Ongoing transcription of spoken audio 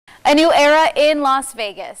A new era in Las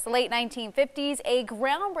Vegas. The late 1950s, a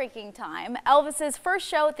groundbreaking time. Elvis's first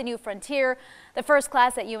show at the New Frontier, the first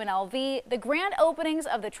class at UNLV, the grand openings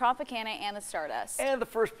of the Tropicana and the Stardust. And the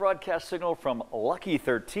first broadcast signal from Lucky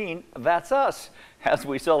 13, that's us. As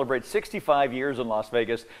we celebrate 65 years in Las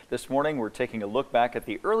Vegas, this morning we're taking a look back at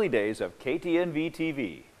the early days of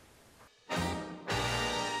KTNV-TV.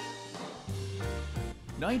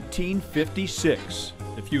 1956.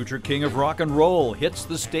 The future king of rock and roll hits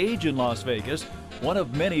the stage in Las Vegas, one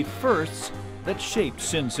of many firsts that shaped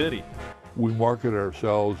Sin City. We market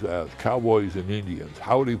ourselves as cowboys and Indians,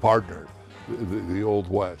 howdy partners, the Old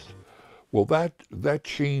West. Well, that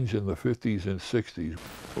changed in the 50s and 60s.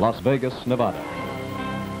 Las Vegas, Nevada.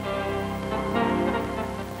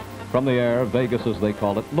 From the air, Vegas, as they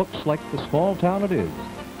call it, looks like the small town it is.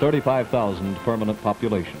 35,000 permanent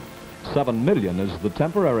population. 7 million is the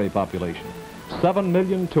temporary population. 7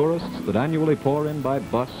 million tourists that annually pour in by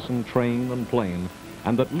bus and train and plane,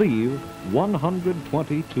 and that leave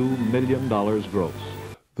 $122 million gross.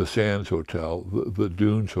 The Sands Hotel, the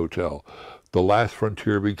Dunes Hotel, the Last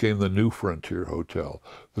Frontier became the New Frontier Hotel,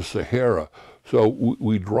 the Sahara. So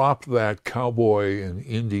we dropped that cowboy and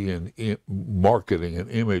Indian marketing and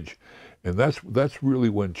image, and that's really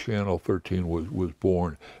when Channel 13 was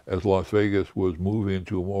born, as Las Vegas was moving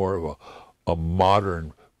into more of a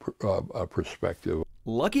modern perspective.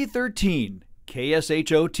 Lucky 13,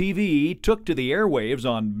 KSHO-TV took to the airwaves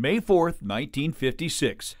on May 4th,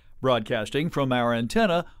 1956, broadcasting from our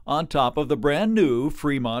antenna on top of the brand new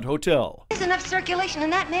Fremont Hotel. There's enough circulation in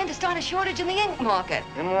that man to start a shortage in the ink market.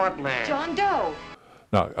 In what man? John Doe.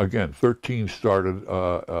 Now, again, 13 started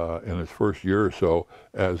in its first year or so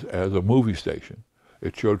as a movie station.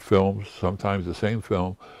 It showed films. Sometimes the same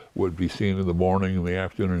film would be seen in the morning, in the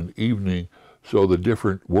afternoon, and evening, so the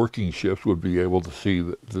different working shifts would be able to see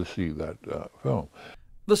that film.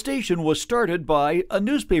 The station was started by a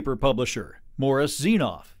newspaper publisher, Morris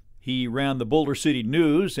Zenoff. He ran the Boulder City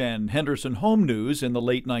News and Henderson Home News in the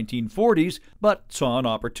late 1940s, but saw an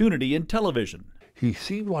opportunity in television. He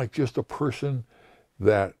seemed like just a person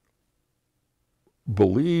that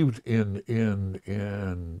believed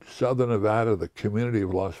in Southern Nevada, the community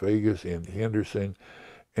of Las Vegas, in Henderson,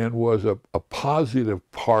 and was a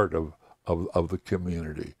positive part of the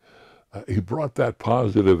community. He brought that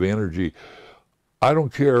positive energy. I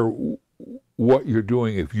don't care what you're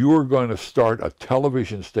doing. If you were going to start a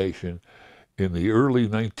television station in the early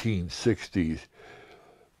 1960s,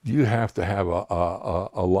 you have to have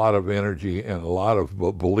a lot of energy and a lot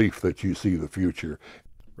of belief that you see the future.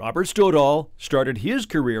 Robert Stoddall started his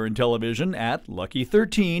career in television at Lucky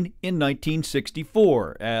 13 in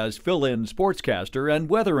 1964 as fill-in sportscaster and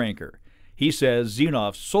weather anchor. He says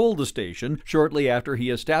Zenoff sold the station shortly after he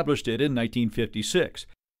established it in 1956.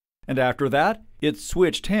 And after that, it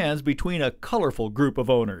switched hands between a colorful group of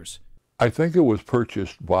owners. I think it was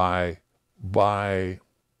purchased by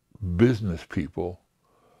business people,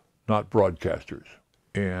 not broadcasters.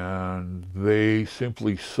 And they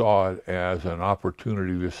simply saw it as an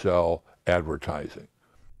opportunity to sell advertising.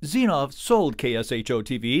 Zenoff sold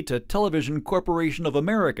KSHO-TV to Television Corporation of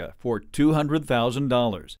America for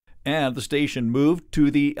 $200,000. And the station moved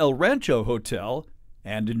to the El Rancho Hotel,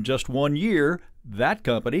 and in just 1 year, that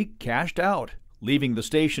company cashed out, leaving the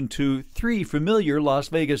station to 3 familiar Las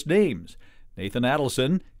Vegas names, Nathan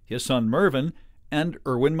Adelson, his son Mervyn, and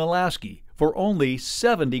Erwin Mulaski, for only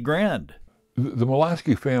 $70 grand. The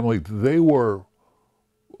Mulaski family, they were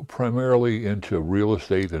primarily into real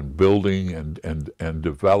estate and building and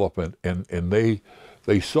development, and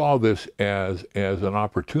they saw this as an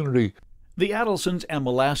opportunity. The Adelsons and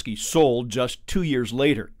Mulaski sold just 2 years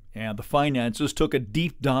later, and the finances took a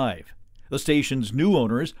deep dive. The station's new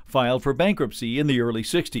owners filed for bankruptcy in the early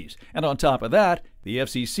 60s, and on top of that, the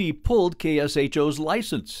FCC pulled KSHO's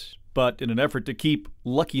license. But in an effort to keep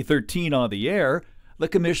Lucky 13 on the air, the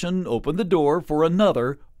commission opened the door for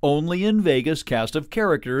another only-in-Vegas cast of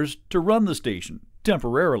characters to run the station,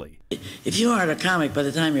 temporarily. If you aren't a comic by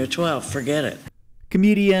the time you're 12, forget it.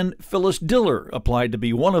 Comedian Phyllis Diller applied to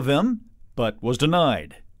be one of them, but was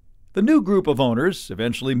denied. The new group of owners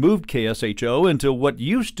eventually moved KSHO into what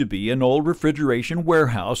used to be an old refrigeration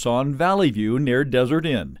warehouse on Valley View near Desert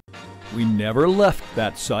Inn. We never left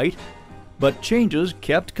that site, but changes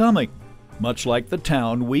kept coming, much like the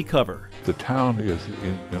town we cover. The town is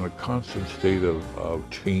in a constant state of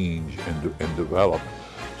change and development.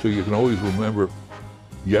 So you can always remember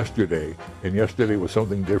yesterday, and yesterday was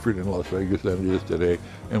something different in Las Vegas than it is today,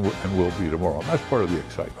 and will be tomorrow. And that's part of the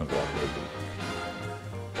excitement of Las Vegas.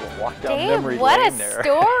 walk down Dave, memory what lane a there.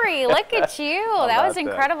 story. Look at you. That about was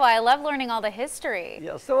incredible. I love learning all the history.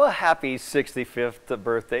 Yeah, so a happy 65th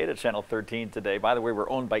birthday to Channel 13 today. By the way, we're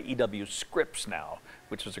owned by EW Scripps now,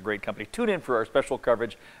 which is a great company. Tune in for our special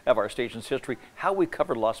coverage of our station's history, how we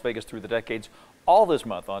covered Las Vegas through the decades, all this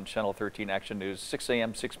month on Channel 13 Action News, 6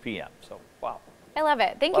 a.m., 6 p.m. So, wow. I love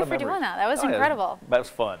it. Thank you for doing that. That was incredible. That was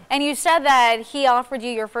fun. And you said that he offered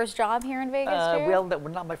you your first job here in Vegas, too? Well, that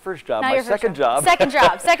was not my first job. Not my your first second job. Second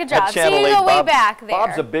job. Second job. At So Channel you 8. go way back there.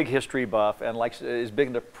 Bob's a big history buff and is big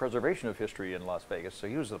into preservation of history in Las Vegas. So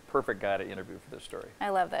he was the perfect guy to interview for this story. I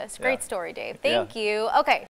love this. Great story, Dave. Yeah. Thank you. Okay.